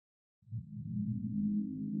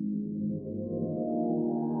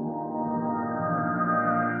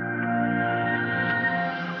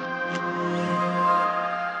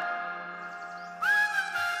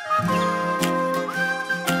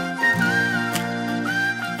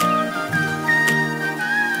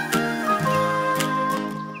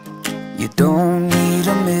don't need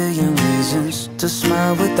a million reasons to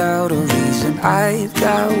smile without a reason. I've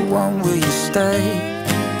got one, will you stay?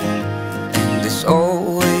 And it's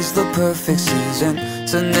always the perfect season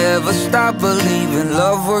to never stop believing.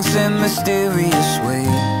 Love works in mysterious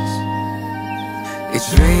ways.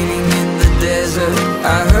 It's raining in the desert,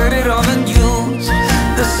 I heard it on the news.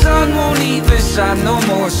 The sun won't even shine no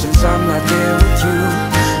more since I'm not there with you.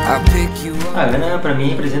 I pick you up. A Ana, pra mim,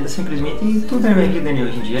 representa simplesmente tudo na minha vida, né?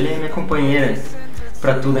 Hoje em dia ela é minha companheira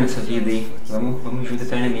pra tudo nessa vida aí. Vamos junto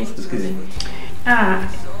eternamente, se Deus quiser. Ah,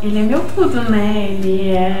 ele é meu tudo, né? Ele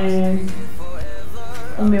é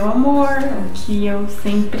o meu amor, o que eu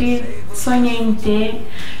sempre sonhei em ter.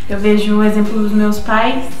 Eu vejo o exemplo dos meus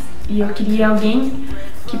pais e eu queria alguém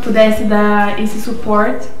que pudesse dar esse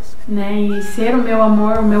suporte, né? E ser o meu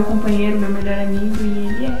amor, o meu companheiro, o meu melhor amigo, e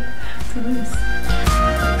ele é tudo isso.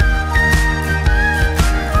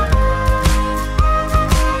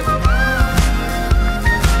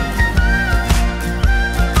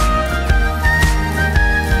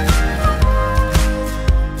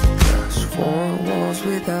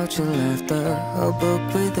 Without your laughter, a book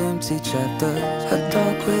with empty chapters, a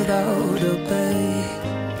dark without a bay.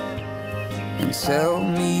 And tell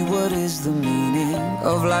me, what is the meaning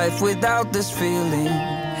of life without this feeling?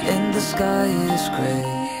 And the sky is grey.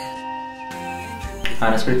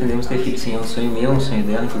 Nós pretendemos ter filhos, sim, é um sonho meu, um sonho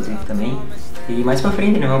dela, inclusive, também. E mais pra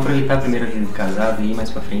frente, né, vamos aproveitar a primeira vida de casado e mais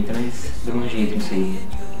pra frente nós damos um jeito nisso aí.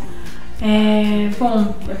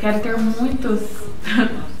 Bom, eu quero ter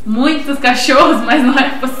muitos cachorros, mas não é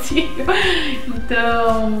possível.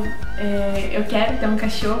 Então, eu quero ter um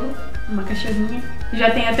cachorro, uma cachorrinha.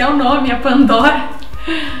 Já tem até o nome, a Pandora.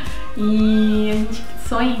 E a gente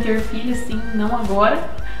sonha em ter filhos, sim, não agora,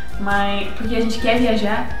 mas porque a gente quer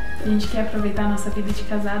viajar, a gente quer aproveitar a nossa vida de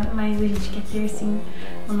casado, mas a gente quer ter, sim,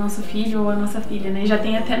 o nosso filho ou a nossa filha, né? Já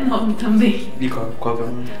tem até nome também. E qual é o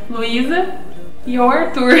nome? Luísa e o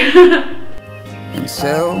Arthur. And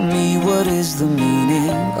tell me, what is the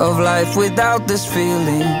meaning of life without this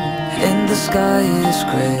feeling? And the sky is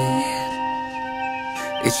grey.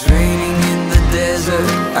 It's raining in the desert,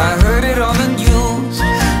 I heard it on the news.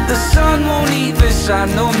 The sun won't even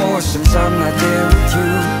shine no more since I'm not there with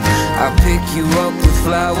you. I pick you up with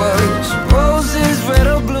flowers, roses red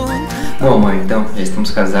or blue. Bom, amor, então, já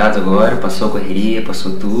estamos casados agora, passou a correria,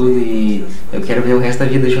 passou tudo e eu quero ver o resto da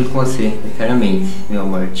vida junto com você, eternamente, meu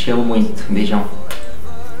amor. Te amo muito. Um beijão.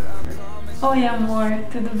 Oi, amor,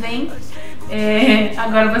 tudo bem?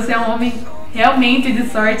 Agora você é um homem realmente de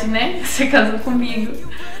sorte, né? Você casou comigo.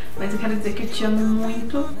 Mas eu quero dizer que eu te amo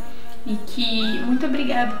muito e que muito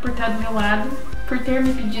obrigada por estar do meu lado, por ter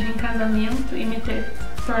me pedido em casamento e me ter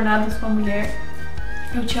tornado sua mulher.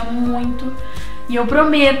 Eu te amo muito. E eu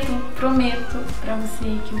prometo pra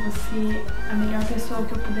você que você é a melhor pessoa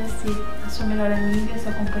que eu puder ser, a sua melhor amiga, a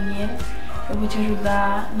sua companheira. Eu vou te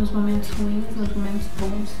ajudar nos momentos ruins, nos momentos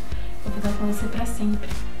bons. Eu vou estar com você pra sempre,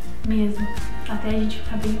 mesmo, até a gente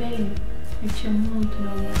ficar bem velhinho. Eu te amo muito,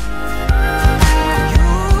 meu amor.